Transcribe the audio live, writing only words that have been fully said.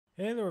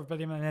Hello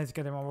everybody, my name is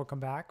Gadam and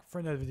welcome back for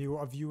another video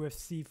of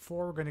UFC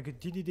 4. We're going to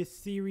continue this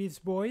series,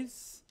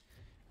 boys.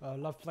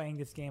 Love playing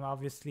this game,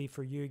 obviously,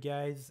 for you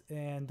guys.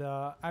 And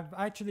I've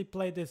actually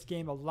played this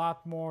game a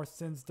lot more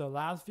since the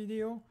last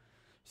video.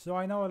 So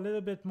I know a little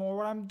bit more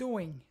what I'm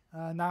doing.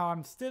 Now,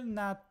 I'm still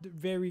not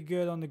very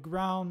good on the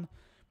ground,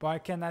 but I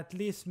can at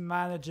least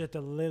manage it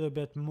a little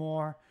bit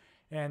more.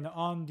 And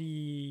on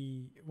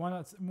the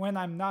when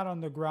I'm not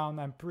on the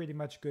ground, I'm pretty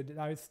much good.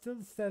 Now it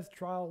still says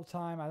trial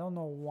time. I don't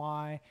know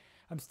why.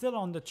 I'm still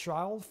on the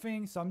trial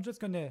thing, so I'm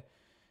just gonna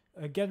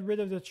get rid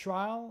of the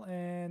trial,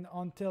 and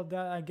until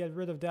that I get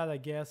rid of that, I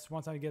guess.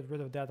 Once I get rid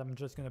of that, I'm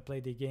just gonna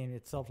play the game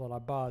itself that I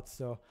bought.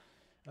 So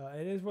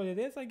it is what it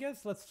is, I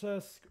guess. Let's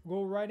just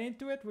go right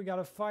into it. We got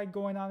a fight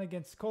going on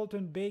against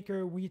Colton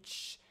Baker,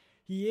 which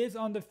he is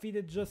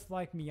undefeated just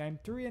like me. I'm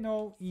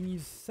 3-0, and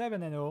he's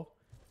 7-0.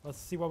 Let's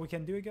see what we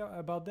can do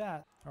about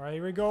that. All right,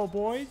 here we go,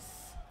 boys.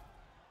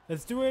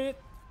 Let's do it.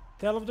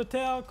 Tale of the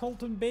tale,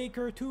 Colton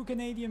Baker, two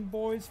Canadian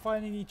boys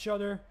fighting each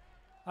other.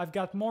 I've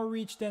got more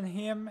reach than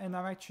him, and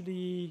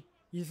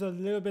he's a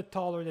little bit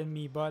taller than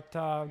me, but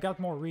I've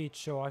got more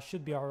reach, so I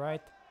should be all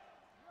right.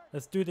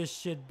 Let's do this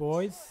shit,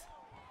 boys.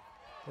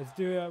 Let's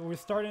do it. We're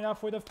starting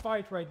off with a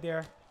fight right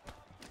there.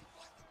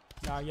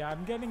 Now, yeah,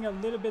 I'm getting a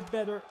little bit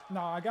better.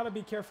 Now, I gotta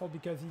be careful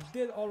because he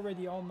did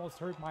already almost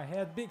hurt my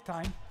head big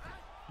time.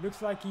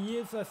 Looks like he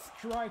is a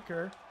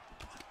striker.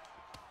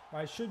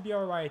 I should be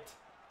alright.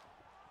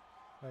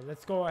 Alright,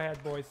 let's go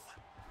ahead, boys.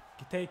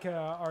 Take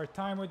our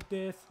time with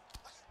this.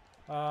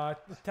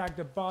 Attack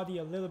the body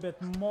a little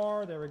bit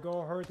more. There we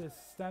go. Hurt his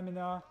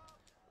stamina.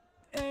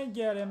 And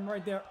get him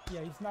right there.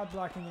 Yeah, he's not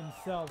blocking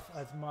himself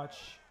as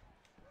much.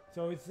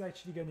 So it's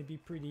actually going to be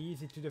pretty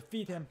easy to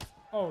defeat him.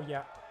 Oh,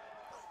 yeah.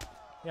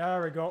 Yeah,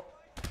 there we go.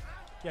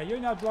 Yeah, you're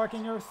not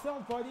blocking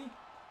yourself, buddy.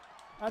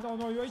 I don't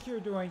know what you're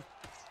doing.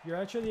 You're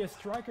actually a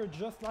striker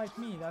just like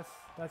me.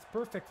 That's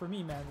perfect for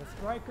me, man. The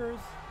strikers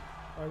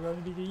are going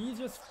to be the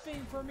easiest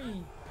thing for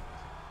me.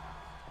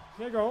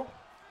 There you go.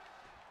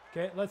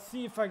 Okay, let's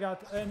see if I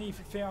got any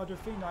other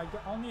thing. No, I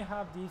only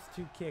have these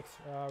two kicks,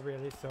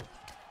 really. So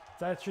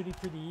it's actually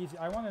pretty easy.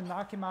 I want to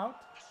knock him out,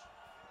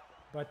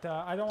 but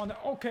I don't want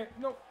to. Okay,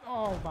 no.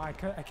 Oh my!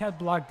 I can't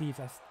block these.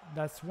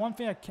 That's one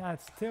thing I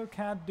still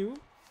can't do.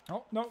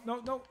 Oh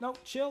no!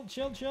 Chill.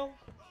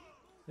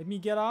 Let me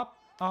get up.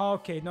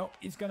 Okay, no,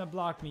 he's gonna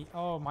block me.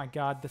 Oh my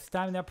god, the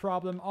stamina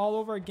problem all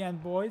over again,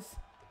 boys.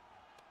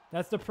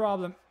 That's the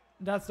problem.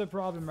 That's the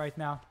problem right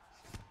now.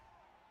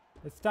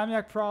 The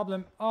stamina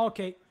problem.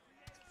 Okay.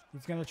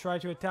 He's gonna try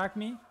to attack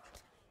me.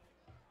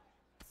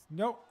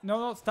 No,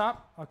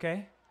 stop.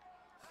 Okay.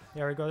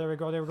 There we go.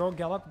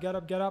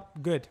 Get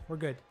up. Good.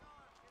 We're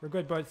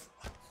good, boys.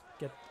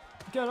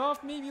 Get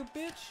off me, you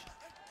bitch.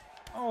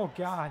 Oh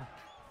god.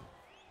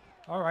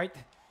 Alright.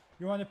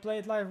 You want to play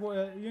it like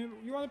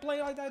you want to play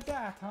it like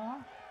that, huh?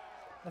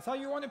 That's how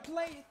you want to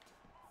play it.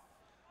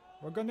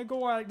 We're gonna go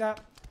like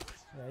that.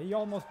 Yeah, he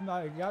almost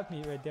got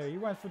me right there. He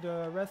went for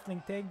the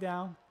wrestling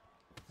takedown.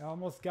 He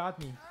almost got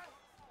me.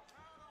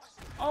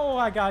 Oh,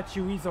 I got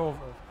you. He's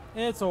over.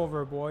 It's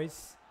over,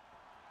 boys.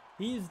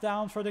 He's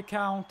down for the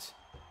count.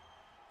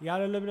 He got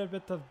a little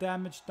bit of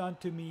damage done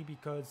to me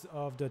because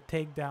of the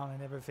takedown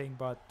and everything,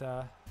 but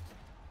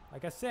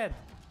like I said,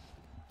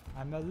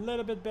 I'm a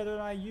little bit better than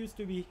I used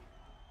to be.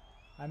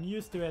 I'm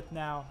used to it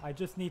now. I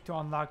just need to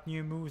unlock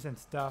new moves and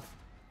stuff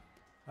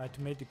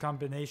to make the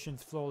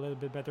combinations flow a little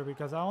bit better,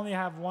 because I only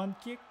have one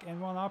kick and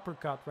one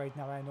uppercut right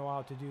now I know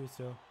how to do,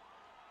 so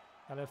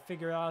gotta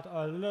figure out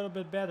a little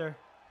bit better.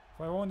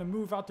 If I want to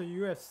move out to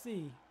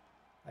UFC,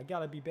 I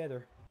gotta be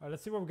better. Alright,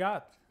 let's see what we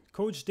got.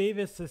 Coach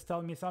Davis is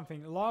telling me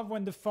something. Love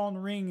when the phone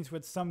rings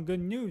with some good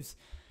news.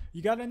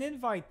 You got an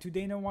invite to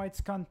Dana White's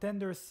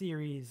Contender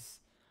Series.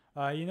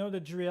 You know the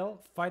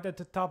drill. Fight at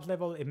the top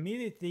level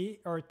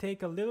immediately or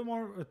take a little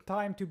more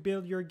time to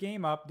build your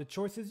game up. The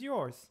choice is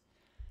yours.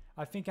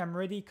 I think I'm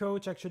ready,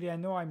 coach. Actually, I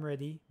know I'm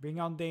ready. Bring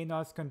on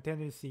Dana's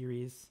Contender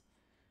Series.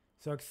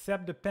 So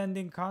accept the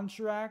pending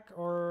contract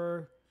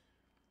or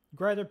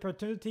great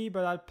opportunity,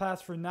 but I'll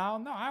pass for now.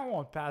 No, I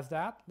won't pass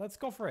that. Let's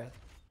go for it.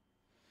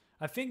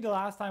 I think the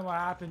last time what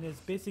happened is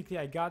basically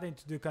I got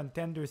into the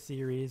Contender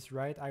Series,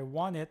 right? I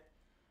won it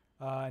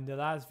in the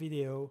last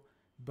video.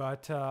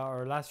 But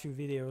or last few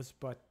videos,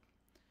 but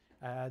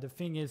the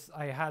thing is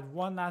I had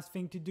one last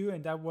thing to do,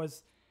 and that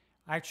was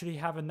actually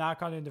have a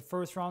knockout in the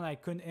first round. I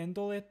couldn't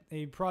handle it.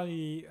 They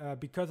probably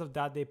because of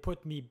that they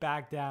put me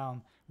back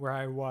down where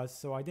I was,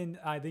 so I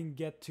didn't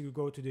get to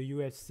go to the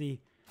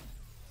UFC.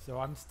 So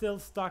I'm still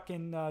stuck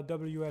in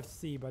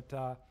WFC, but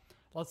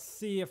let's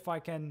see if I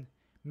can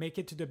make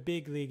it to the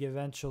big league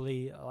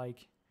eventually.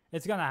 Like,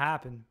 it's gonna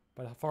happen,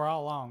 but for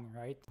how long,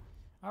 right?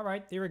 All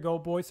right, here we go,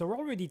 boys. So we're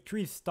already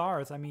 3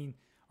 stars. I mean,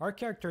 our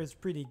character is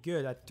pretty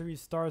good at 3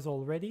 stars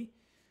already.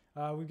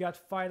 We got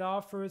fight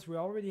offers. We're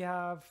already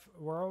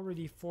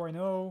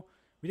 4-0.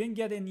 We didn't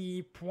get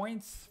any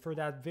points for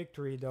that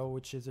victory though,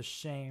 which is a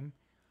shame.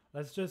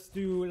 Let's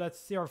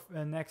see our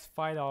next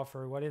fight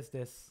offer. What is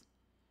this?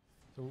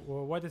 So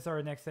what is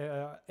our next?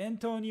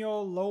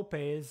 Antonio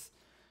Lopez.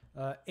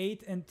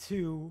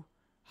 8-2.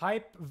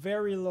 Hype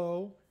very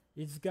low.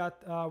 It's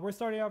got, we're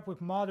starting off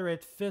with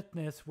moderate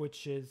fitness,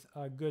 which is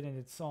good in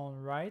its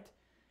own right.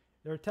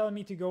 They're telling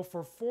me to go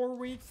for 4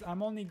 weeks.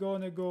 I'm only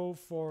going to go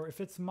for,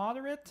 if it's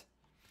moderate,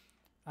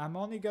 I'm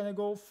only going to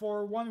go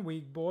for 1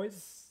 week,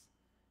 boys.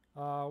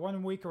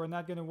 1 week, we're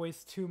not going to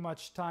waste too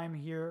much time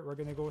here. We're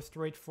going to go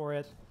straight for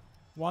it.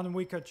 1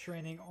 week of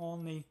training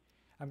only.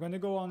 I'm going to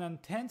go on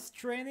intense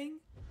training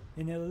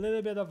in a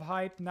little bit of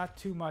hype, not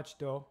too much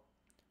though.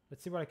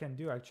 Let's see what I can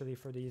do actually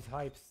for these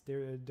hypes.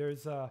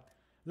 There's a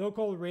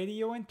local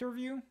radio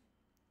interview.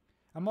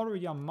 I'm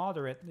already on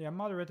moderate. Yeah,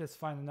 moderate is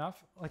fine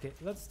enough. Okay,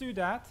 let's do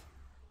that.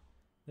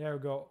 There we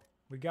go.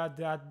 We got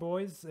that,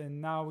 boys.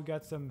 And now we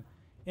got some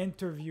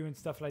interview and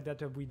stuff like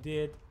that we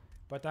did.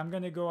 But I'm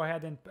going to go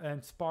ahead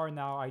and spar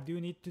now. I do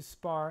need to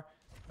spar.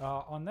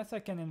 Unless I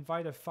can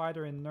invite a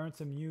fighter and learn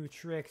some new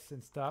tricks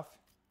and stuff.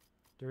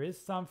 There is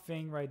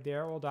something right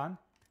there. Hold on.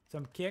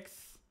 Some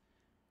kicks.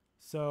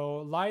 So,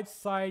 light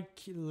side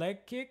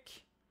leg kick.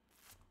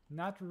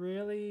 Not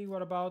really.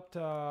 What about...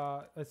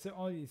 it's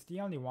the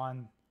only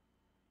one.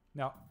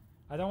 No.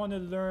 I don't want to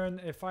learn...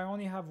 If I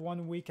only have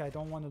 1 week, I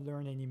don't want to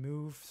learn any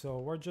move. So,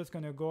 we're just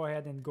going to go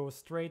ahead and go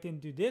straight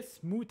into this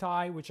Muay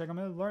Thai, which I'm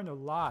going to learn a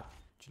lot.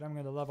 Actually, I'm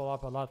going to level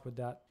up a lot with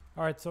that.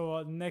 Alright,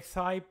 so next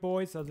hype,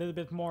 boys. A little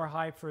bit more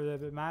hype for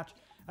the match.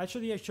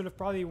 Actually, I should have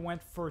probably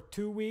went for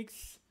 2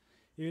 weeks.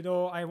 You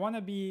know, I want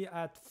to be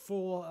at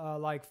full,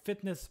 like,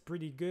 fitness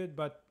pretty good.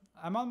 But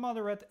I'm on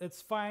moderate.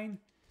 It's fine.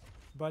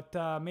 But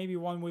maybe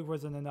 1 week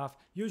wasn't enough.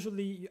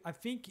 Usually, I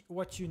think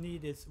what you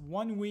need is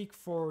 1 week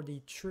for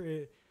the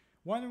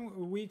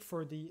 1 week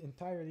for the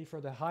entirety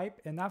for the hype.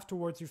 And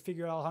afterwards, you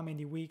figure out how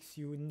many weeks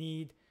you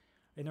need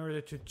in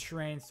order to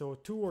train. So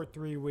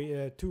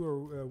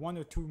 1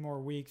 or 2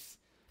 more weeks.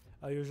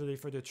 Usually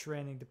for the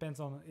training,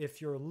 depends on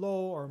if you're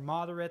low or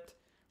moderate,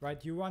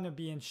 right? You want to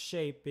be in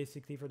shape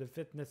basically for the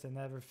fitness and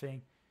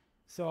everything.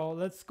 So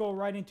let's go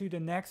right into the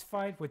next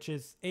fight, which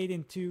is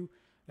 8-2.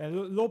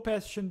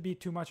 Lopez shouldn't be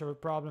too much of a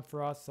problem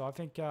for us, so I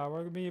think we're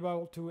gonna be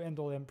able to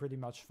handle him pretty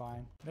much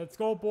fine. Let's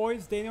go,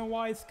 boys. Dana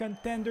White's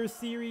Contender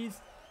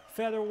Series,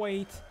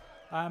 featherweight.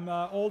 I'm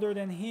older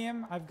than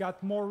him. I've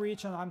got more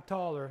reach and I'm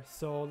taller,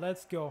 so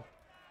let's go.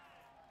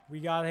 We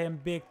got him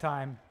big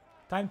time.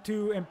 Time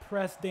to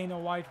impress Dana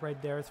White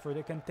right there. It's for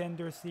the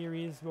Contender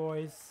Series,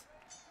 boys.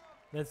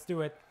 Let's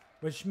do it.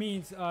 Which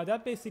means,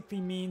 that basically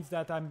means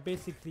that I'm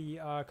basically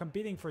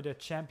competing for the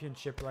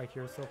championship right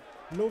here. So,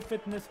 low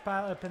fitness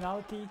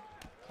penalty.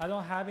 I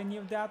don't have any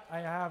of that. I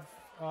have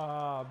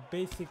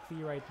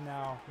basically right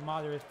now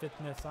moderate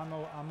fitness.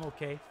 I'm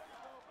okay.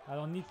 I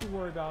don't need to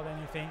worry about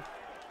anything.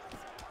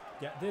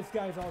 Yeah, this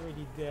guy's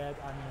already dead.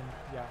 I mean,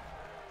 yeah.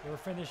 We're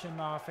finishing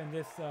off in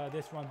this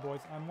one,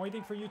 boys. I'm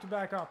waiting for you to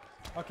back up.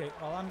 Okay,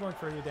 well, I'm going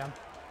for you then.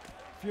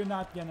 If you're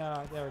not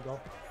gonna... There we go.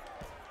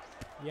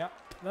 Yeah,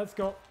 let's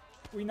go.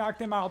 We knocked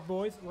him out,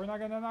 boys. We're not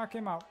gonna knock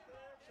him out.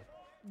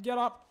 Get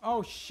up.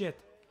 Oh, shit.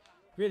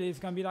 Really, it's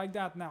gonna be like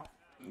that now.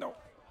 No.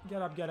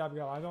 Get up, get up,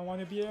 get up. I don't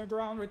want to be on the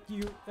ground with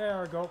you.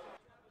 There we go.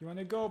 You want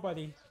to go,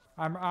 buddy?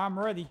 I'm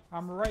ready.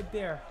 I'm right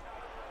there.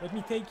 Let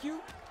me take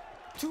you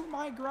to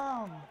my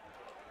ground.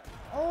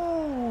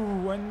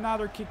 Oh,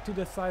 another kick to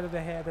the side of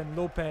the head, and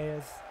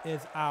Lopez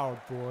is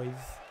out, boys.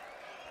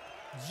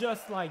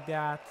 Just like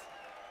that.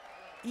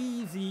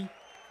 Easy.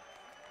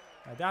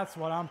 Now that's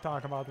what I'm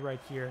talking about right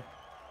here.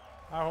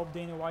 I hope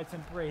Dana White's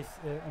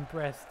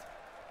impressed.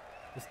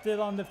 He's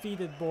still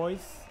undefeated,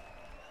 boys.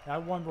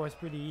 That one was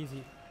pretty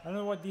easy. I don't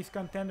know what these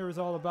contenders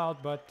are all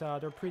about, but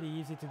they're pretty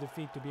easy to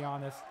defeat, to be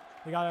honest.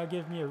 They gotta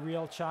give me a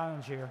real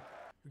challenge here.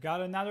 We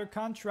got another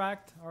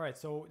contract. All right,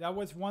 so that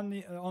was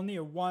only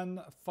a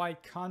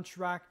 1-fight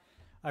contract.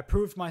 I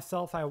proved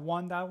myself I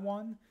won that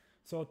one.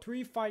 So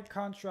 3-fight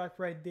contract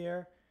right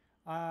there.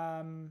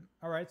 All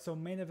right, so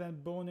main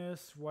event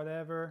bonus,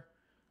 whatever.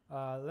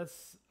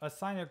 Let's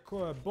assign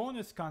a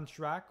bonus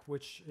contract,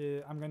 which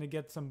I'm going to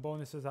get some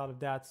bonuses out of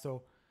that.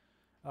 So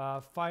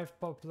 5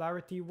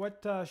 popularity.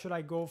 What should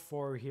I go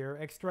for here?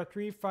 Extra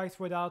 3 fights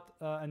without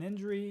an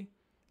injury.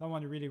 Don't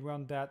want to really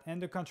run that.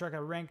 End the contract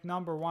at rank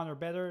number 1 or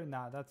better.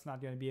 Nah, that's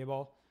not going to be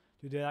able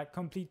to do that.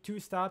 Complete 2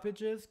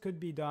 stoppages.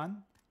 Could be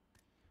done.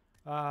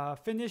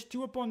 Finish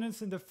 2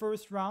 opponents in the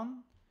first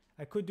round.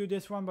 I could do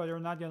this one, but they're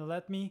not going to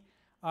let me.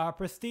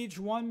 Prestige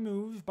 1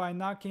 move by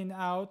knocking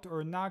out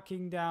or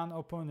knocking down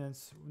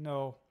opponents.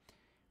 No.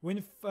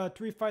 Win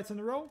 3 fights in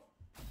a row.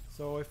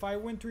 So if I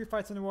win 3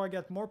 fights in a row, I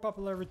get more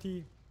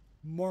popularity,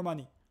 more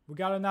money. We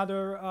got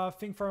another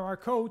thing from our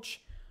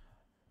coach.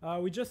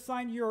 We just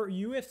signed your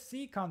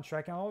UFC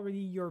contract and already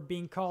you're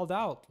being called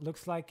out.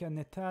 Looks like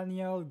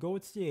Nathaniel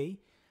Gauthier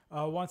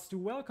wants to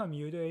welcome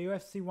you. The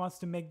UFC wants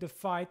to make the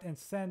fight and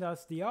send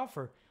us the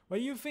offer. What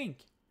do you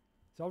think?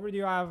 So already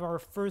have our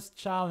first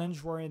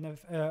challenge. We're in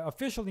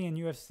officially in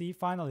UFC,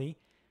 finally.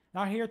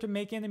 Not here to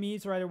make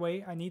enemies right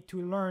away. I need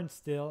to learn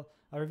still.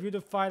 I'll review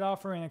the fight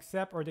offer and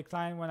accept or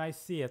decline when I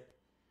see it.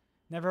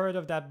 Never heard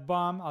of that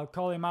bum. I'll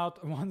call him out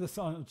on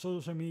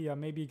social media.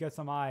 Maybe get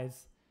some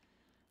eyes.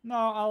 No,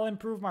 I'll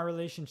improve my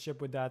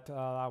relationship with that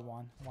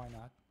one. Why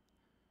not?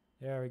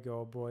 There we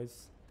go,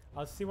 boys.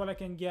 I'll see what I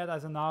can get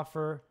as an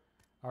offer.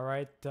 All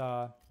right.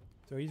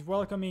 So he's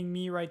welcoming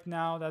me right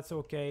now. That's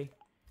okay.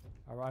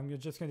 All right, I'm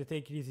just going to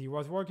take it easy. He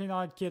was working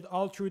on kid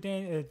all through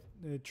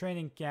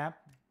training camp.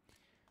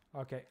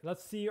 Okay,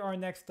 let's see our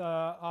next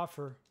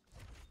offer.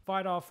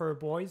 Fight offer,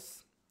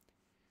 boys.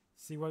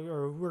 See what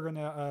who we're going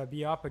to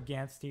be up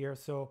against here.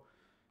 So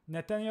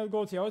Nathaniel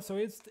Gauthier. So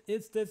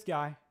it's this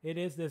guy. It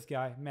is this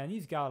guy. Man,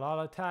 he's got a lot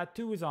of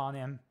tattoos on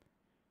him.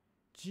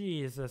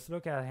 Jesus,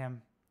 look at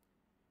him.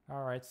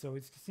 All right, so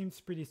it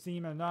seems pretty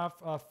same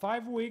enough.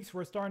 5 weeks.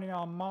 We're starting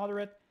on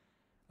moderate,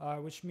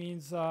 which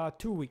means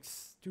 2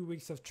 weeks. 2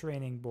 weeks of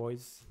training,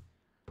 boys.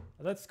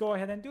 Let's go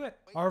ahead and do it.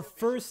 Our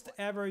first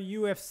ever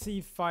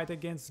UFC fight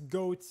against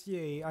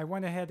Gauthier. I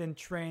went ahead and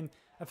trained.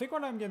 I think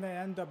what I'm going to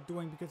end up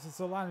doing, because it's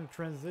a lot of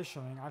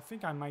transitioning, I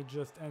think I might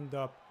just end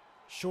up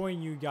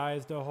showing you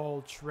guys the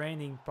whole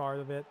training part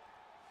of it,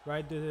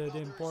 right? The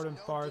important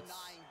parts,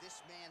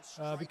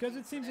 because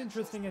it seems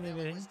interesting and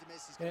everything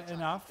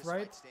enough,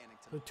 right?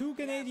 The two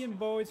Canadian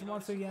boys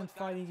once again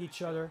fighting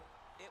each other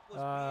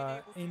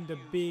in the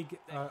big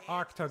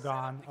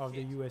octagon of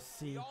the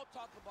UFC.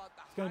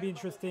 It's gonna be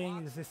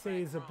interesting. As they say,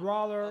 he's a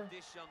brawler.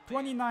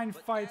 29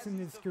 fights in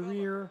his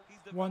career.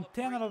 Won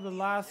 10 out of the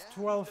last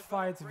 12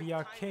 fights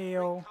via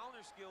KO.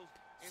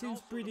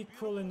 Seems pretty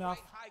cool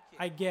enough,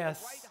 I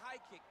guess.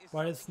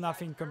 But it's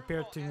nothing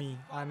compared to me.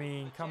 I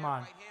mean, come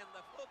on.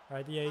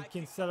 Right, yeah, you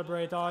can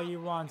celebrate all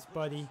you want,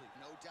 buddy.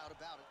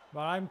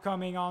 But I'm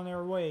coming on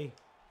their way.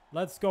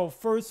 Let's go.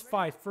 First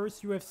fight.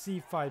 First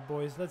UFC fight,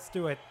 boys. Let's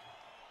do it.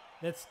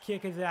 Let's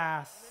kick his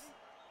ass.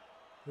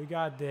 We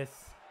got this.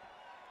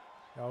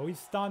 Oh, he's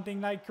stunting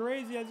like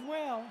crazy as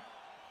well.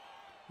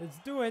 Let's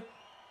do it.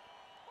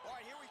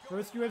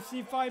 First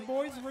UFC fight,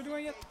 boys. We're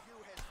doing it.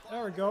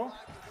 There we go.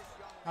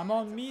 I'm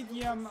on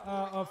medium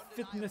of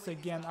fitness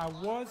again. I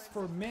was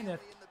for a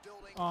minute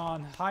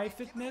on high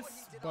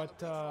fitness, but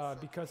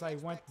because I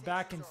went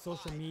back in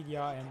social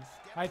media and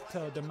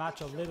hyped the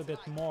match a little bit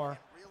more,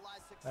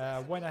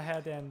 went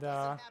ahead and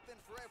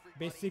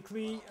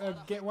basically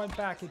went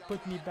back. It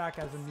put me back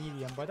as a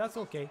medium, but that's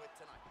okay,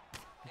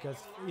 because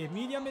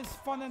medium is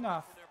fun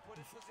enough.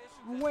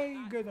 It's way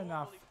good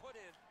enough.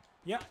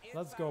 Yeah,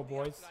 let's go,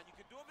 boys.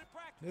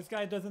 This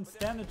guy doesn't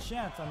stand a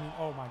chance. I mean,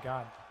 oh my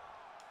god.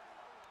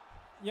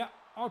 Yeah,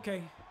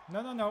 okay.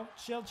 No.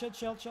 Chill.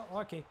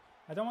 Okay.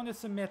 I don't want to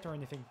submit or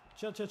anything.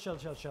 Chill.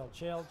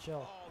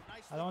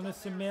 I don't want to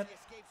submit.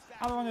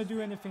 I don't want to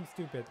do anything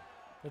stupid.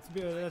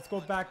 Let's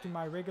go back to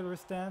my regular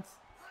stance.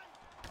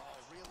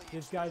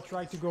 This guy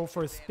tried to go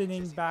for a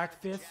spinning back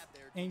fist.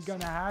 Ain't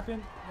gonna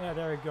happen. Yeah,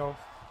 there we go.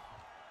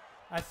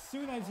 As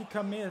soon as he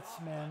commits,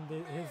 man,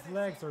 his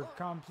legs are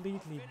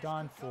completely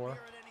done for.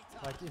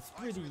 Like, it's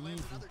pretty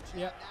easy.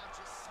 Yeah,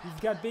 he's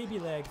got baby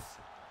legs.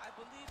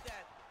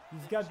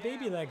 He's got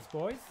baby legs,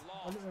 boys.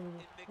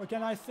 What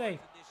can I say?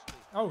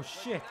 Oh,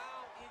 shit.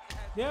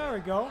 There we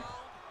go.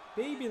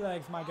 Baby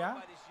legs, my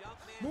guy.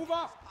 Move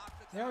up.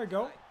 There we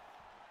go.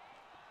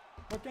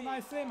 What can I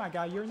say, my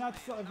guy? You're not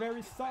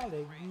very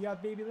solid. You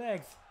got baby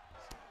legs.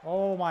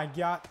 Oh, my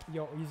God.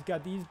 Yo, he's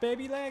got these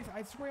baby legs.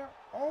 I swear.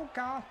 Oh,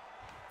 God.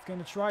 He's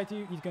going to try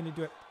to. He's going to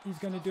do it. He's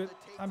going to do it.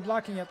 I'm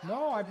blocking it.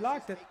 No, I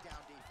blocked it.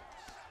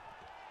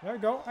 There we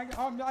go.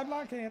 I'm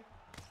blocking it.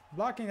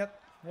 Blocking it.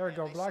 There we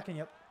go. Blocking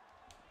it.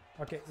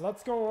 Okay,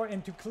 let's go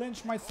into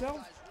clinch myself.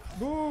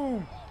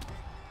 Boom!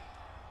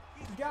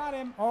 Got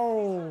him.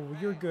 Oh,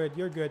 you're good.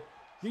 You're good.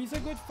 He's a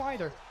good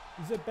fighter.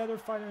 He's a better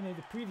fighter than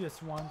the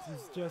previous ones.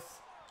 He's just...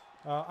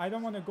 I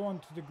don't want to go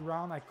onto the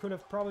ground. I could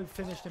have probably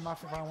finished him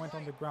off if I went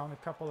on the ground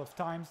a couple of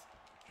times.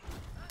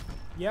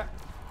 Yeah.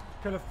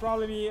 Could have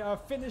probably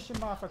finished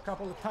him off a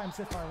couple of times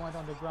if I went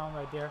on the ground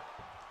right there.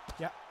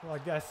 Yeah, well, I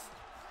guess.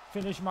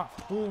 Finish him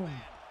off. Boom.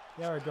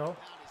 There we go.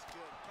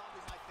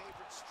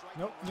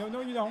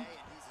 No, you don't.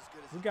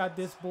 We got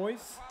this,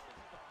 boys.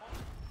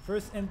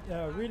 First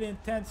really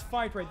intense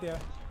fight right there.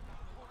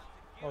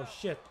 Oh,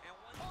 shit.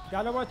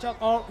 Gotta watch out.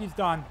 Oh, he's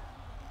done.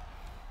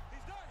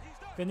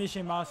 Finish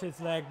him off his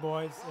leg,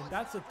 boys. And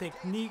that's a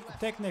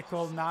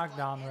technical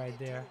knockdown right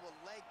there.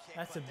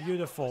 That's a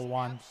beautiful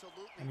one.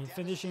 I mean,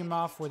 finishing him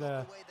off with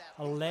a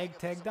leg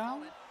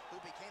takedown.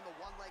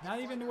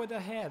 Not even with the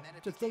head,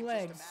 just the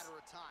legs.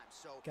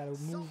 Gotta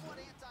move,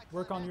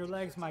 work on your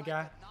legs, my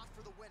guy.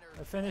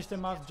 I finished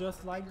him off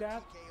just like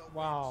that.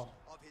 Wow.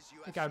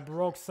 I think I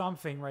broke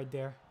something right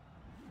there.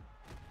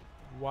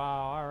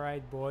 Wow,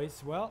 alright,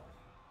 boys. Well,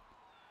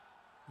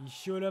 he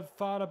should have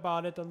thought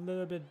about it a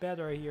little bit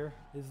better here.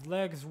 His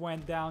legs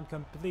went down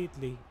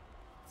completely.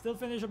 Still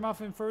finish him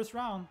off in first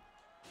round.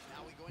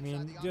 I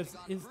mean, just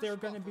is there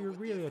going to be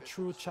really a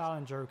true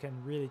challenger who can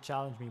really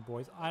challenge me,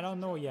 boys? I don't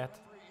know yet.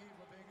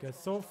 Because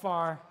so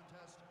far,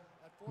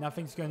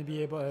 nothing's going to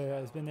be able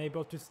has been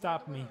able to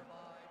stop me.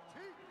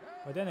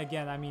 But then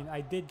again, I mean,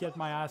 I did get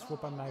my ass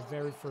whooped on my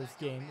very first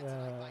game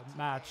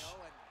match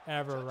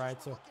ever,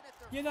 right? So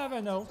you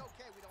never know.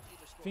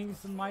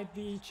 Things might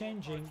be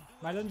changing.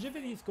 My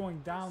longevity is going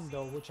down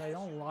though, which I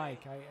don't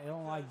like. I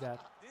don't like that.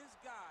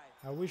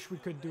 I wish we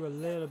could do a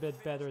little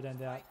bit better than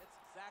that.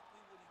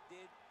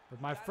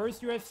 But my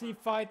first UFC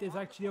fight is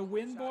actually a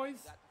win, boys.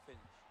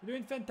 We're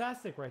doing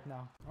fantastic right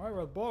now. All right,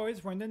 well,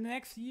 boys, we're in the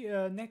next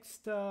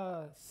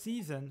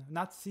season.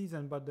 Not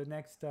season, but the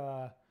next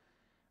a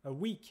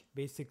week,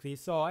 basically.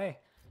 So, hey,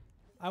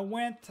 I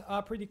went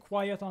pretty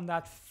quiet on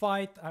that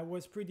fight. I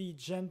was pretty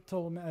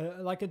gentle,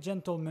 like a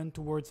gentleman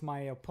towards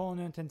my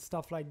opponent and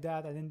stuff like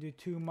that. I didn't do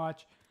too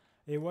much.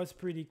 It was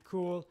pretty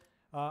cool.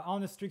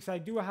 On the streaks, I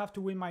do have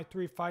to win my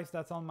 3 fights.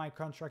 That's on my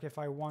contract if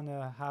I want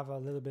to have a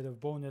little bit of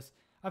bonus.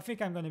 I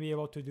think I'm going to be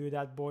able to do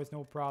that, boys.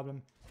 No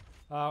problem.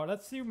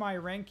 Let's see my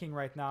ranking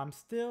right now. I'm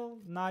still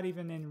not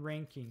even in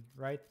ranking,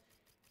 right?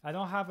 I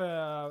don't have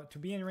a... To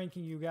be in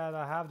ranking, you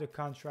gotta have the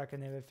contract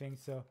and everything.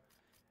 So,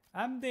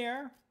 I'm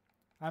there.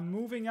 I'm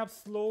moving up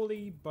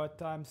slowly,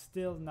 but I'm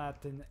still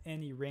not in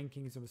any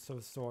rankings of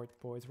some sort,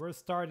 boys. We're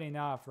starting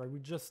off, right? We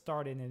just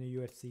started in the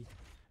UFC.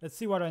 Let's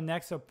see what our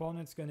next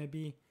opponent's going to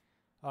be.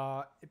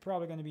 It's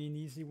probably going to be an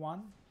easy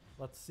one.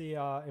 Let's see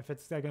if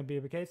it's going to be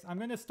the case. I'm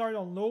going to start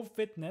on low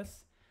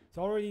fitness.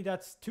 So already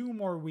that's 2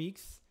 more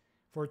weeks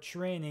for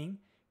training.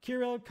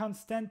 Kirill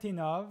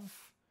Konstantinov.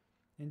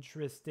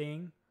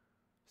 Interesting.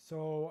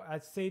 So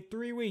I'd say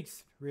 3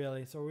 weeks,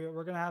 really. So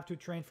we're going to have to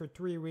train for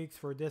 3 weeks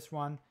for this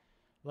one.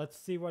 Let's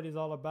see what he's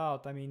all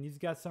about. I mean, he's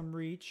got some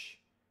reach.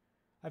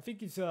 I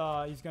think he's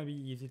going to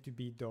be easy to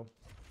beat, though.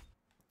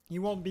 He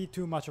won't be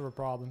too much of a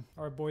problem.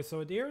 All right, boys.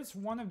 So there's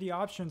one of the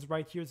options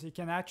right here. So you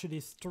can actually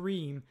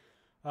stream,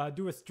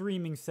 do a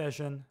streaming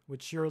session,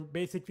 which you're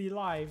basically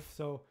live.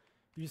 So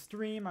you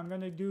stream. I'm going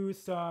to do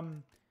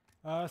some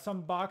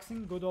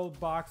boxing, good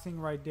old boxing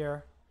right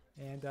there.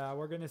 And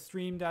we're going to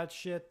stream that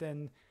shit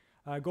and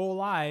go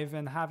live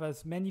and have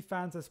as many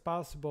fans as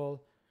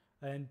possible.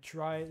 And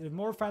try, the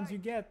more fans you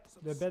get,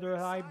 the better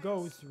hype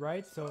goes,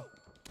 right? So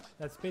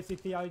that's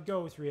basically how it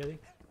goes, really.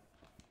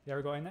 There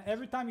we go. And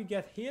every time you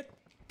get hit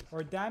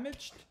or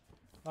damaged,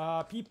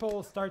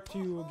 people start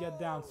to get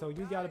down. So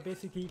you gotta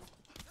basically,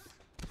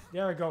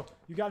 there we go.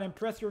 You gotta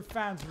impress your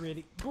fans,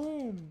 really.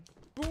 Boom,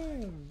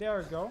 boom. There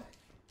we go.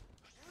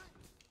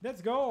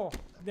 Let's go.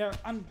 There,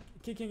 I'm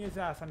kicking his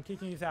ass. I'm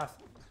kicking his ass.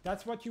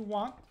 That's what you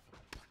want.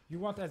 You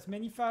want as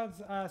many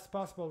fans as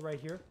possible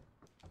right here.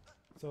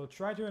 So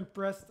try to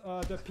impress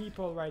the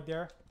people right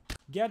there.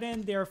 Get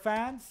in there,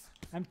 fans.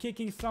 I'm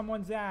kicking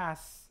someone's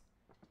ass.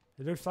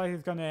 It looks like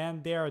it's gonna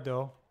end there,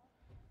 though.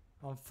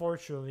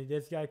 Unfortunately,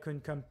 this guy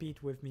couldn't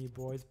compete with me,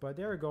 boys. But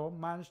there we go.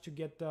 Managed to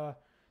get the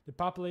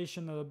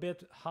population a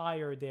bit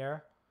higher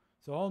there.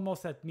 So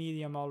almost at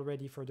medium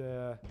already for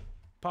the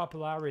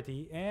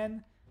popularity.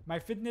 And my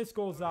fitness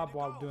goes up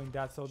while doing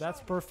that. So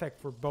that's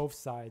perfect for both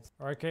sides.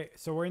 Okay,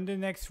 so we're in the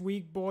next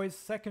week, boys.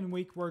 Second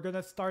week, we're going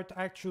to start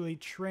actually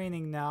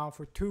training now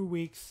for 2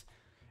 weeks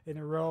in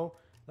a row.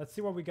 Let's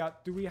see what we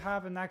got. Do we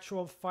have an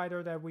actual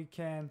fighter that we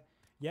can...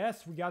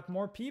 Yes, we got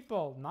more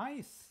people.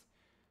 Nice.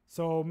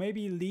 So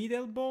maybe lead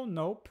elbow?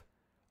 Nope.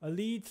 A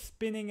lead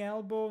spinning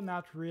elbow?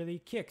 Not really.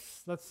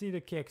 Kicks. Let's see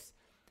the kicks.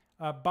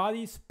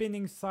 Body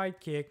spinning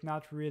side kick?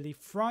 Not really.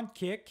 Front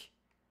kick?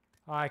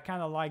 I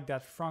kind of like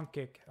that front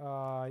kick.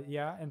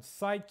 Yeah, and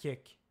side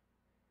kick.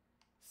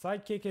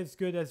 Side kick is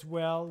good as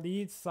well.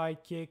 Lead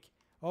side kick.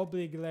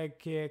 Oblique leg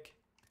kick.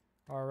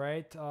 All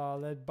right.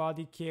 Let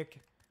body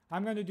kick.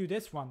 I'm going to do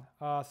this one.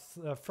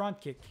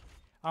 Front kick.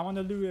 I want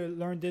to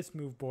learn this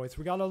move, boys.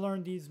 We got to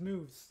learn these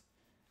moves.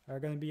 They're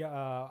going to be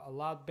a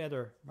lot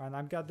better. And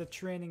I've got the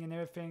training and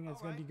everything.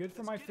 It's going to be good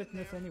for my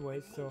fitness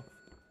anyways. So,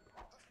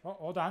 oh,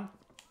 hold on.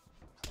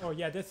 Oh,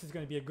 yeah, this is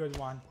going to be a good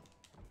one.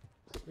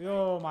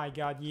 Oh my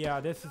god, yeah,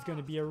 this is going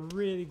to be a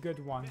really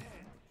good one.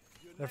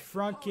 The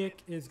front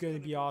kick is going to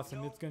be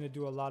awesome. It's going to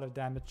do a lot of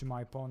damage to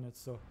my opponent.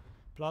 So,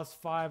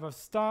 +5 of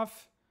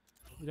stuff.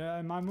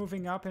 Am I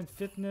moving up in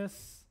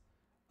fitness?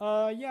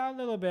 Yeah, a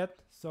little bit.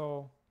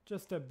 So,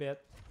 just a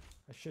bit.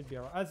 I should be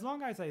alright. As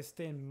long as I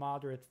stay in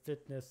moderate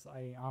fitness,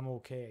 I'm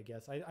okay, I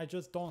guess. I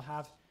just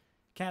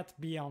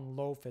can't be on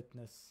low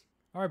fitness.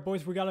 Alright,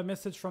 boys, we got a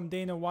message from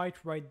Dana White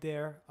right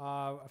there.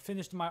 I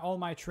finished all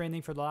my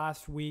training for the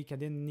last week. I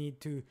didn't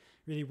need to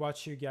really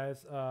watch you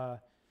guys,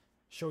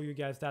 show you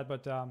guys that.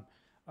 But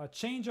a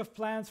change of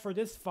plans for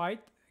this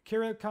fight.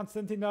 Kirill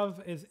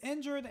Konstantinov is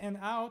injured and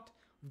out.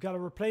 We've got a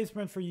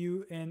replacement for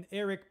you in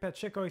Eric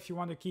Pacheco if you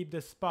want to keep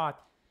this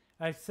spot.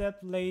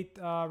 Accept late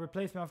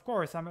replacement. Of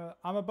course, I'm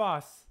a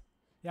boss.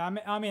 Yeah,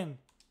 I'm in.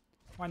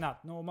 Why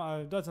not?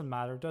 No, doesn't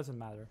matter. Doesn't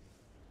matter.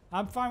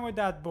 I'm fine with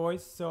that,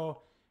 boys.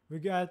 So... we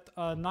got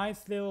a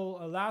nice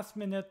little last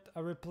minute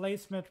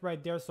replacement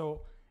right there.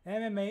 So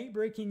MMA,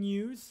 breaking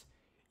news.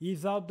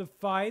 He's out the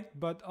fight,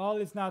 but all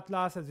is not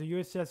lost as the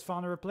UFC has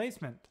found a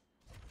replacement.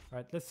 All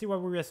right, let's see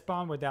what we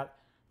respond with that.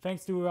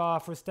 Thanks to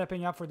for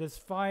stepping up for this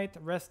fight.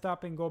 Rest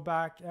up and go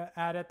back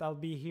at it. I'll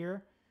be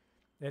here.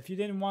 If you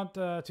didn't want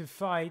to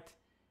fight,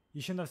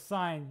 you shouldn't have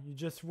signed. You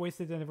just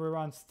wasted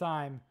everyone's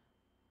time.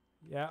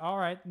 Yeah, all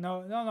right.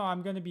 No.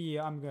 I'm gonna be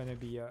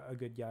a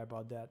good guy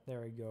about that. There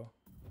we go.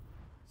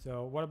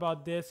 So what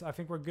about this? I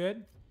think we're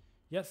good.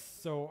 Yes,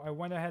 so I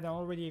went ahead and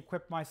already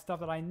equipped my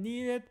stuff that I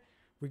needed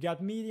We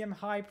got medium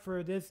hype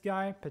for this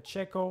guy,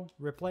 Pacheco,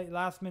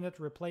 last minute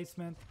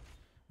replacement.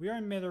 We are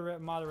in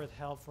moderate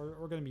health,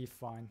 we're gonna be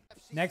fine.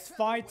 Next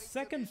fight,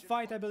 second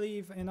fight I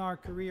believe in our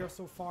career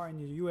so far in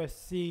the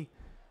UFC.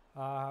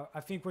 I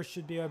think we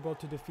should be able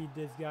to defeat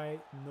this guy,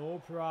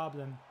 no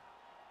problem.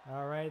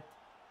 Alright,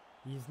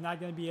 he's not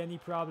gonna be any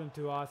problem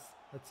to us.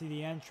 Let's see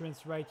the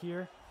entrance right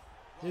here.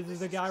 This is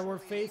the guy we're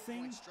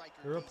facing,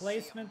 the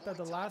replacement at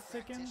the last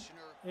second,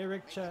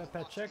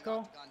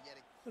 Pacheco.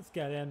 Let's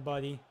get in,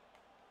 buddy.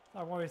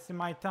 Not wasting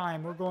my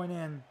time, we're going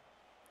in.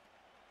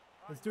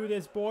 Let's do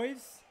this,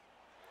 boys.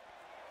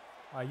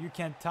 You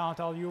can taunt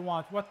all you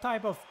want. What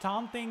type of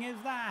taunting is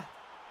that?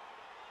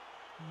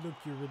 Look,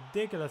 you're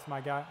ridiculous,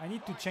 my guy. I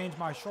need to change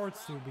my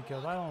shorts too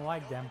because I don't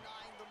like them.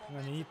 I'm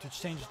gonna need to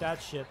change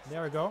that shit.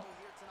 There we go.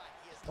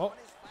 Oh,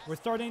 we're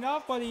starting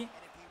off, buddy.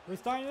 We're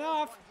starting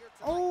off.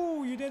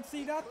 Oh, you didn't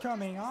see that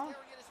coming, huh?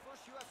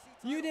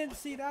 You didn't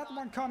see that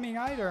one coming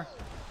either.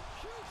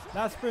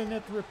 Last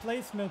minute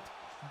replacement.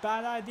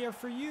 Bad idea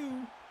for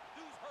you.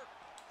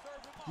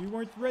 You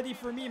weren't ready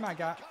for me, my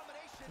guy.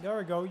 There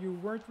we go. You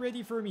weren't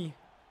ready for me.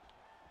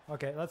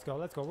 Okay, let's go.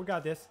 Let's go. We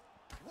got this.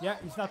 Yeah,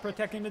 he's not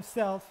protecting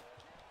himself.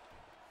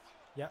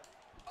 Yeah,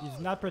 he's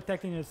not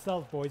protecting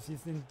himself, boys.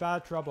 He's in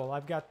bad trouble.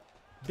 I've got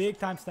big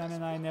time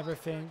stamina and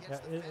everything.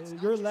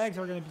 Your legs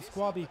are going to be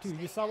squabbly too.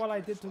 You saw what I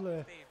did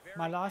to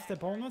my last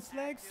opponent's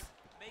legs?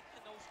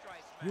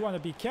 You want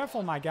to be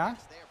careful, my guy.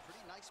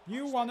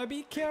 You want to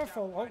be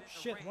careful. Oh,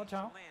 shit. Watch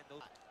out.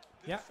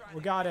 Yeah, we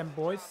got him,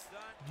 boys.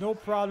 No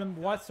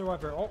problem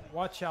whatsoever. Oh,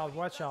 watch out,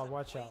 watch out,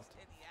 watch out.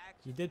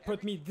 You did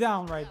put me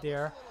down right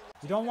there.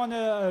 You don't want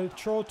to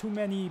throw too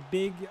many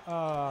big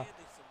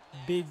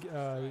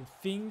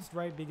things,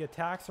 right? Big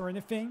attacks or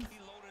anything.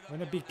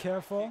 Want to be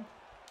careful.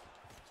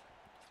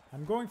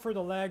 I'm going for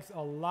the legs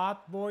a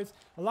lot, boys.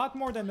 A lot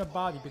more than the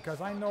body because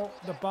I know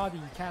the body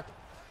you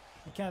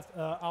can't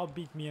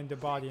outbeat me in the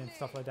body and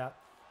stuff like that.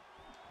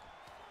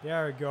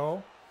 There we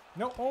go.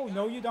 No, oh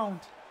no, you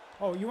don't.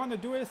 Oh, you want to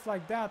do it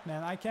like that,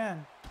 man? I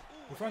can.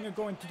 If you want to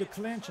go into the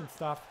clinch and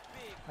stuff,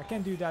 I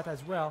can do that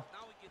as well.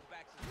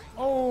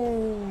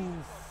 Oh,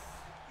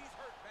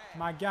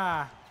 my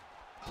guy.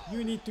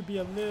 You need to be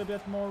a little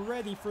bit more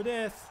ready for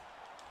this.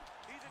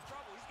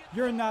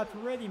 You're not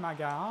ready, my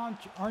guy,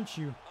 aren't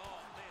you?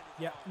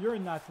 Yeah, you're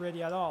not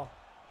ready at all.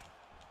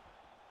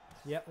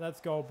 Yeah,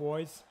 let's go,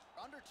 boys.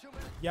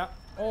 Yeah,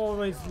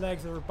 all his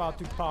legs are about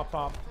to pop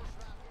up.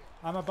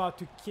 I'm about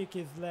to kick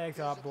his legs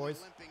up,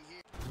 boys.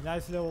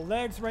 Nice little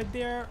legs right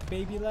there,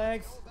 baby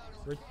legs.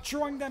 We're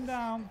throwing them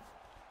down.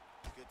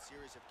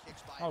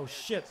 Oh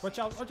shit, watch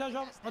out, watch out,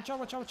 watch out,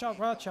 watch out, watch out,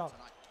 watch out.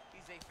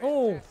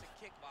 Oh,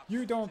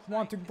 you don't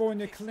want to go in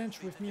the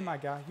clinch with me, my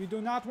guy. You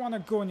do not want to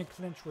go in the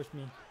clinch with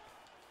me.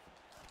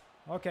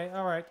 Okay,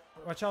 alright.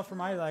 Watch out for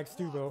my legs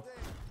too, bro.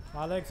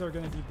 My legs are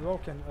gonna be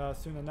broken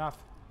soon enough.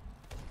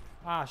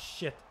 Ah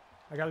shit,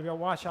 I gotta go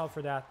watch out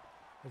for that.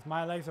 Because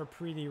my legs are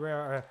pretty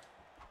rare.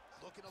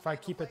 If I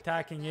keep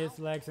attacking his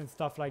legs and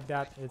stuff like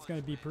that, it's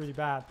gonna be pretty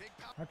bad.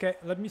 Okay,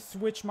 let me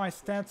switch my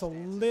stance a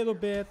little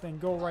bit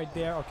and go right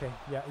there. Okay,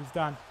 yeah, he's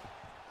done.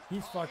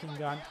 He's fucking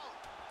done.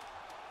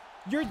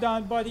 You're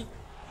done, buddy.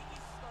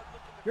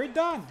 You're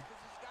done.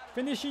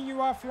 Finishing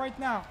you off right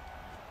now.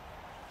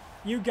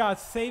 You got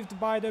saved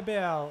by the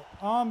bell.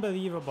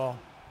 Unbelievable.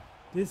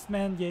 This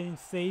man getting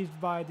saved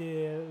by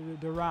the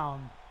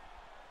round.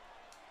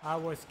 I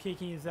was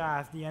kicking his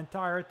ass the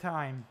entire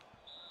time.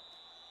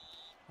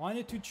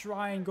 Wanted to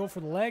try and go for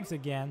the legs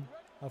again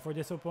for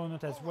this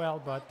opponent as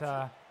well,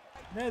 but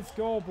let's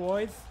go,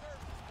 boys.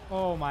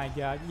 Oh my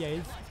god,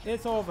 yeah,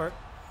 it's over.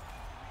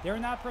 They're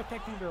not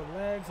protecting their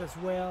legs as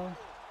well.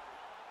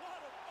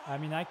 I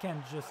mean, I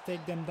can just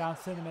take them down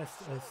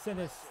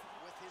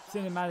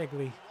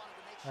cinematically,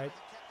 right?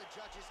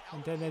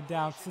 And take them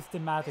down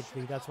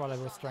systematically, that's what I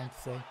was trying to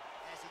say.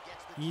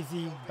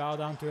 Easy, bow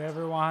down to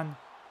everyone.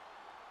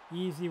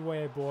 Easy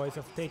way, boys,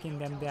 of taking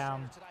them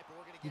down.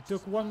 You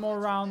took one more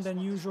round than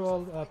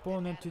usual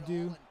opponent to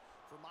do,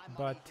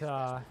 but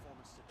there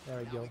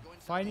we go.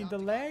 Fighting the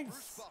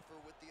legs,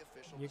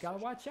 you gotta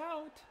watch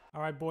out.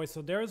 All right, boys,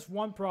 so there's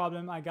one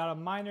problem. I got a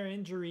minor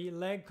injury,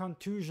 leg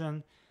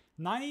contusion.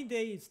 90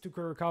 days to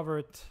recover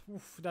it.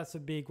 Oof, that's a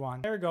big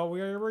one. There we go.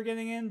 We're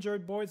getting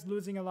injured, boys,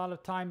 losing a lot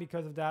of time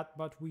because of that,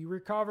 but we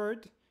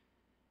recovered.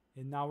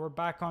 And now we're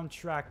back on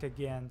track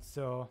again.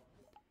 So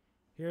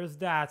here's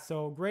that.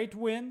 So great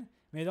win.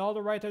 Made all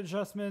the right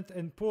adjustments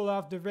and pulled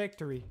off the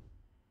victory.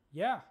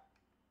 Yeah.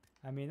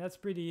 I mean, that's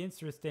pretty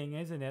interesting,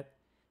 isn't it?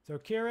 So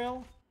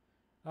Kirill,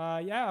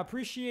 yeah, I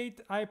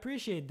appreciate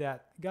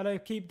that. Gotta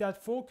keep that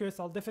focus.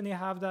 I'll definitely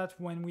have that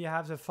when we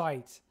have the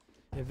fight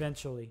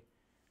eventually.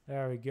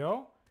 There we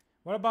go.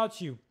 What about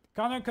you?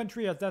 Conor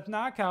Contreras, that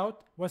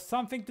knockout was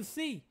something to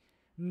see.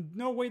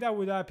 No way that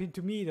would happen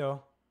to me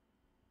though.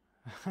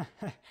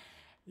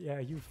 Yeah,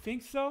 you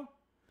think so?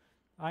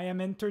 I am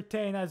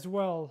entertained as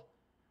well.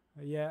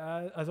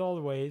 Yeah, as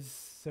always.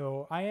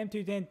 So I am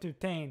to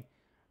entertain.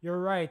 You're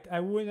right.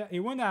 It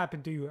wouldn't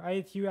happen to you.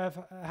 If you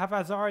have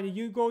hazard,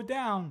 you go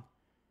down.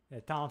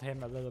 Yeah, taunt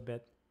him a little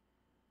bit.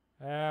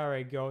 There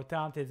we go.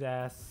 Taunt his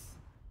ass.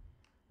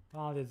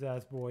 Taunt his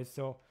ass, boys.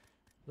 So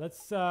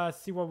let's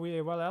see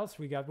what else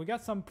we got. We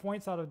got some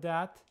points out of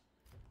that.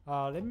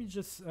 Let me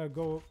just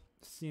go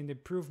see an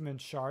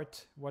improvement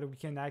chart. What we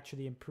can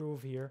actually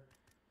improve here.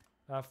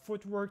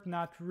 Footwork,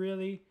 not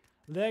really.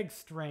 Leg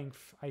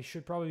strength. I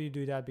should probably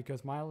do that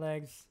because my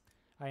legs,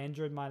 I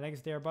injured my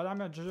legs there. But I'm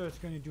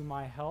just going to do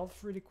my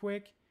health really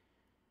quick.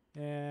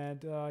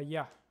 And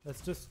yeah,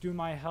 let's just do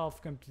my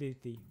health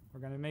completely. We're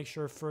going to make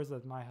sure first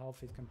that my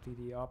health is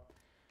completely up.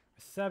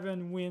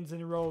 7 wins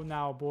in a row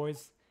now,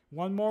 boys.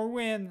 One more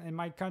win and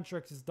my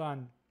contract is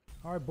done.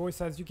 Alright,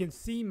 boys, as you can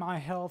see, my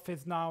health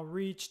is now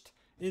reached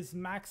its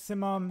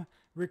maximum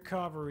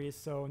recovery.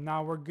 So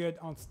now we're good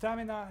on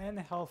stamina and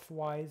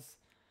health-wise.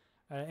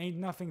 Ain't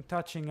nothing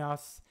touching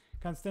us.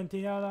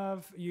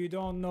 Konstantinov, you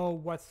don't know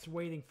what's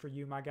waiting for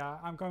you, my guy.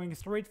 I'm coming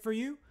straight for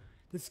you.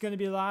 This is going to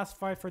be the last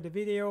fight for the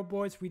video,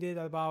 boys. We did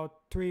about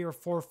 3 or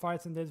 4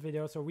 fights in this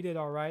video, so we did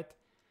alright.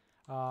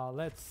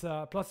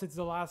 Plus it's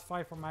the last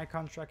fight for my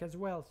contract as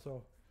well,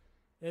 so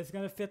it's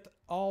gonna fit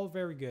all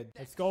very good.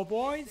 Let's go,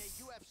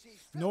 boys.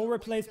 No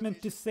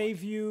replacement to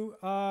save you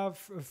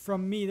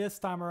from me this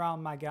time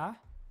around, my guy.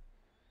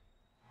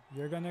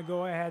 You're gonna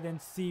go ahead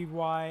and see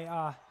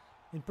why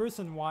in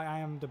person why I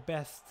am the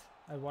best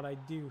at what I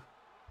do.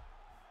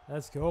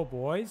 Let's go,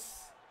 boys.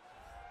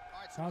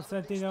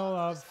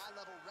 Konstantinov,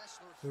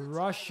 the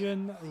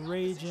Russian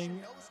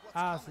raging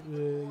ass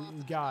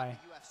guy.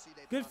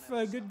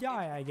 Good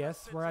guy, I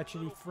guess. We're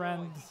actually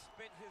friends.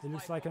 It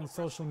looks like on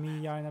social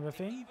media and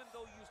everything.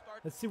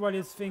 Let's see what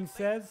his thing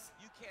says.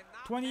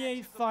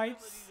 28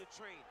 fights,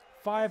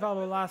 5 out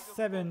of the last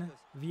 7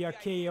 via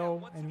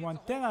KO, and won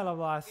 10 out of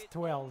the last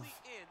 12.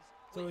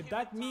 So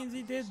that means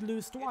he did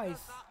lose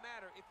twice.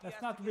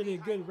 That's not really a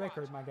good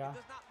record, my guy.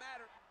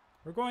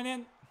 We're going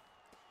in.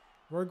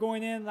 We're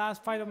going in.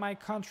 Last fight of my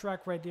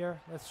contract right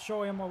there. Let's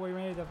show him what we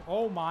made of.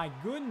 Oh my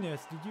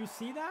goodness, did you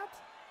see that?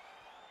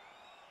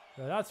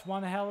 So that's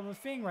one hell of a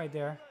thing right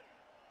there.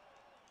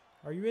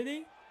 Are you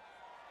ready?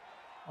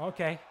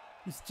 Okay.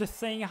 He's just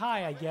saying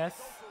hi, I guess.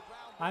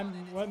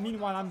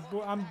 Meanwhile,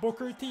 I'm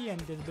Booker T in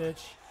this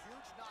bitch.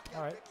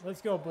 All right,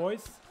 let's go,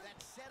 boys.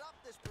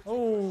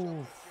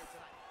 Oh.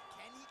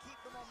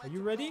 Are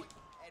you ready?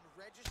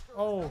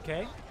 Oh,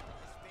 okay.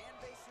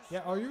 Yeah,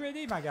 are you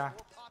ready, my guy?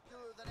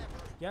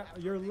 Yeah,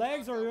 your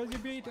legs are a little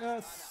bit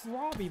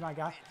slobby, my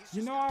guy.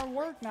 You know how I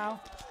work now.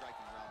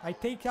 I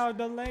take out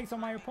the legs of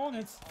my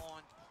opponents.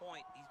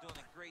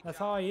 That's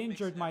how I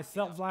injured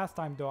myself last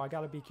time, though. I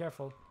gotta be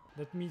careful.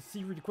 Let me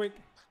see really quick.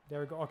 There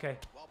we go. Okay.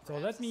 So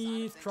let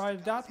me try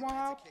that one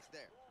out.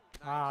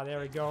 Ah, there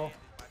we go.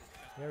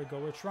 There we go.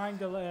 We're trying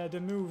the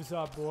moves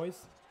up,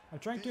 boys. I'm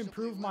trying to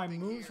improve my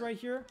moves right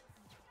here.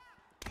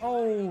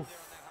 Oh.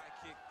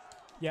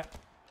 Yeah.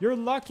 You're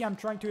lucky I'm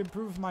trying to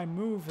improve my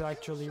moves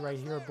actually right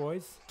here,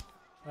 boys.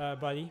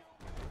 Buddy.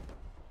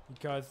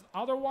 Because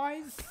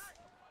otherwise,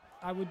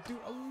 I would do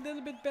a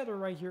little bit better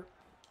right here.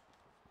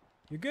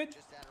 You good?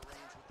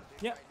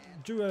 Yeah.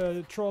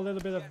 Throw a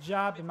little bit of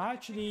jab. I'm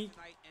actually...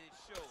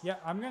 Yeah,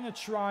 I'm gonna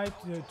try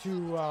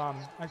to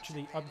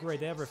actually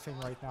upgrade everything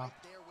right now.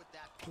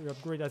 To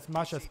upgrade as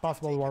much as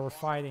possible while we're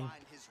fighting.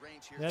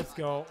 Let's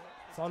go.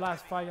 It's our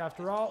last fight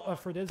after all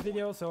for this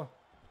video, so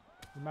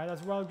we might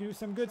as well do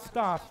some good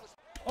stuff.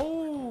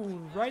 Oh,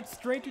 right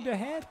straight to the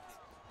head.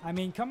 I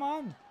mean, come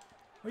on.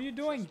 What are you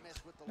doing?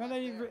 Not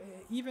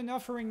even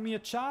offering me a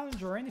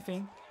challenge or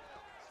anything.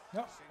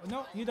 No,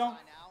 no, you don't.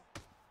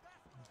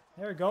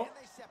 There we go.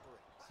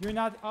 You're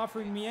not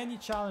offering me any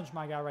challenge,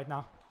 my guy, right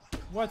now.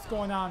 What's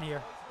going on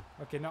here?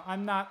 Okay, no,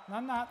 I'm not.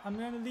 I'm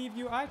gonna leave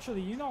you.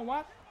 Actually, you know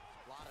what?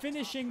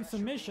 Finishing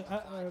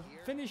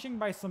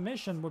by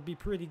submission would be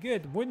pretty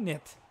good, wouldn't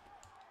it?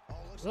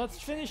 Let's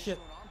finish it.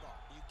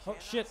 Oh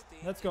shit!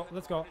 Let's go.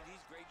 Let's go.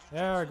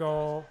 There we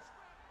go.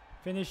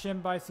 Finish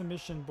him by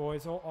submission,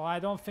 boys. Oh, I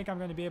don't think I'm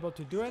gonna be able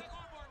to do it,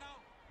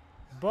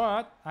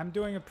 but I'm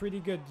doing a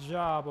pretty good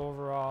job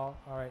overall.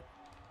 All right.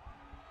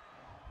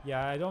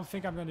 Yeah, I don't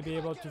think I'm going to be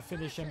able to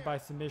finish him by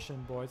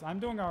submission, boys. I'm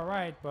doing all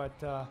right, but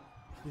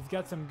he's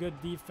got some good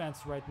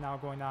defense right now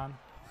going on.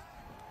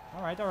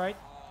 All right, all right.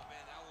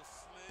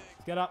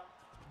 Get up.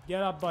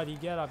 Get up, buddy.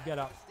 Get up, get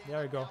up.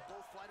 There we go.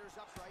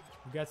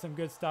 We got some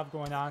good stuff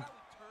going on.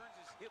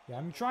 Yeah,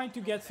 I'm trying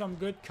to get some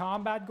good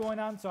combat going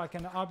on so I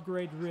can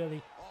upgrade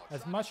really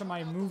as much of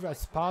my move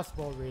as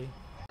possible, really.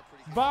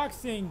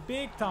 Boxing,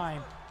 big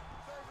time.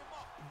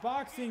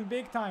 Boxing,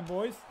 big time,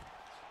 boys.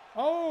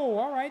 Oh,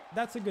 all right.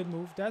 That's a good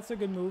move. That's a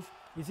good move.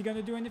 Is he going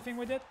to do anything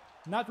with it?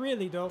 Not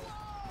really, though.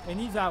 And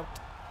he's out.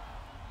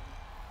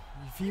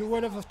 If he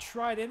would have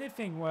tried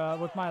anything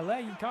with my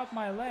leg, he caught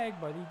my leg,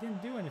 but he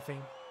didn't do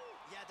anything.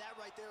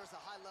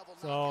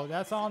 So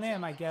that's on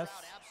him, I guess.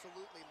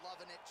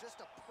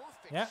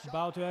 Yeah,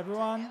 bow to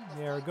everyone.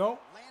 There we go.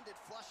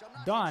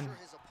 Done.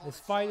 This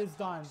fight is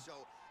done.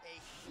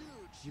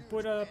 You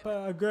put up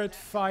a good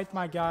fight,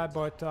 my guy,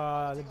 but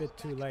a little bit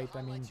too late.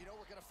 I mean,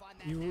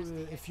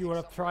 if you would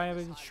have tried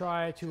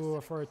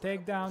for a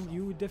takedown,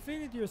 you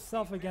defeated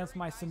yourself against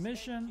my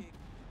submission.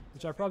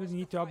 which I probably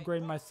need to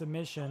upgrade my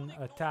submission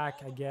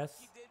attack, I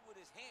guess.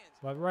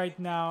 But right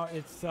now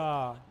it's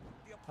a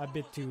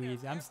bit too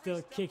easy. I'm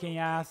still kicking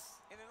ass.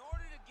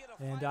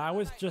 And I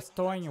was just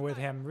toying with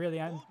him,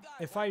 really.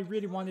 If I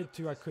really wanted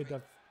to, I could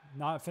have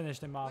not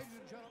finished him off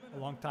a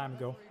long time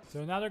ago.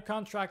 So another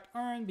contract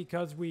earned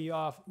because we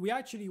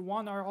actually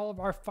won all of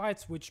our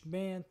fights, which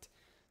meant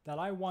that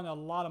I won a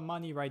lot of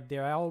money right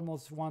there. I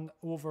almost won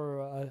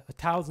over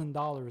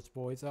 $1,000,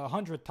 boys,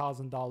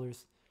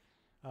 $100,000,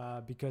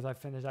 because I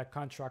finished that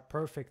contract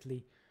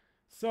perfectly.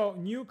 So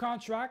new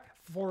contract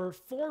for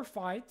 4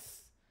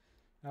 fights,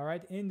 all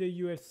right, in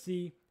the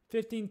UFC.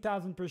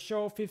 15,000 per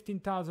show,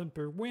 15,000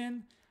 per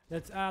win.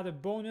 Let's add a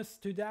bonus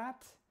to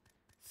that.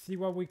 See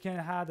what we can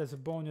add as a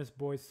bonus,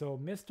 boys. So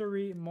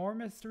mystery, more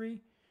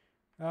mystery.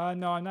 No,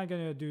 I'm not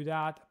gonna do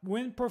that.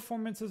 Win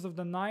performances of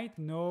the night,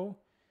 no.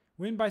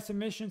 Win by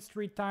submissions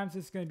 3 times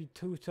is gonna be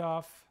too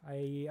tough.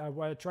 I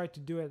tried to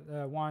do it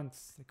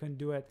once, I couldn't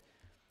do it.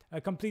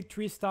 Complete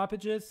 3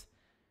 stoppages.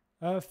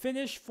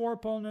 Finish 4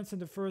 opponents in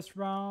the first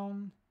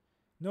round.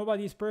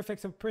 Nobody's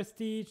perfect, so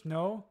prestige,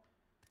 no.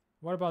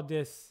 What about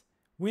this?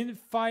 Win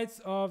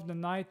fights of the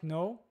night,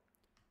 no.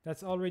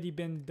 That's already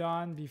been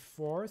done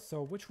before.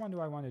 So which one do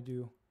I want to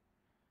do?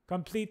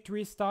 Complete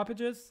 3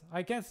 stoppages.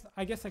 I guess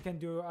I can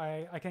do.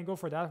 I can go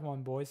for that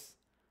one, boys.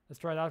 Let's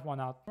try that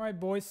one out. All right,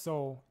 boys.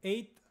 So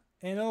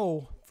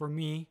 8-0 for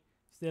me.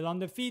 Still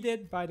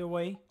undefeated, by the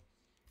way.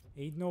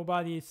 Ain't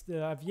nobody.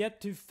 I've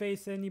yet to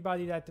face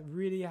anybody that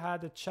really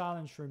had a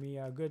challenge for me.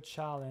 A good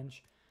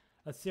challenge.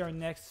 Let's see our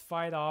next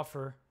fight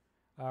offer.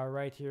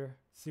 Right here.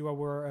 See what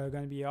we're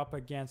going to be up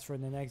against for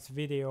the next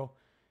video.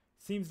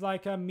 Seems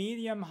like a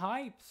medium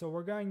hype, so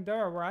we're going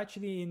there. We're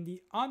actually in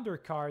the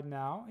undercard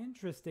now.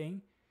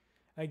 Interesting.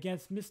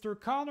 Against Mr.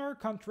 Connor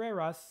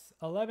Contreras,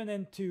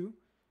 11-2.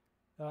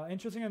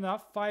 Interesting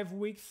enough, 5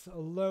 weeks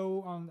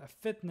low on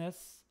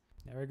fitness.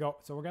 There we go.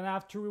 So we're going to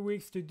have 3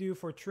 weeks to do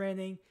for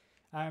training.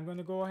 I'm going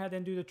to go ahead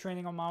and do the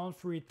training on my own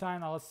free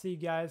time. I'll see you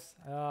guys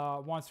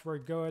once we're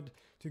good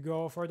to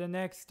go for the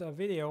next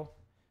video.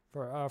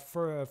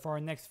 For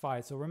our next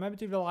fight. So remember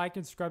to like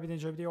and subscribe if you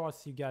enjoyed the video. I'll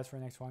see you guys for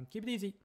the next one. Keep it easy.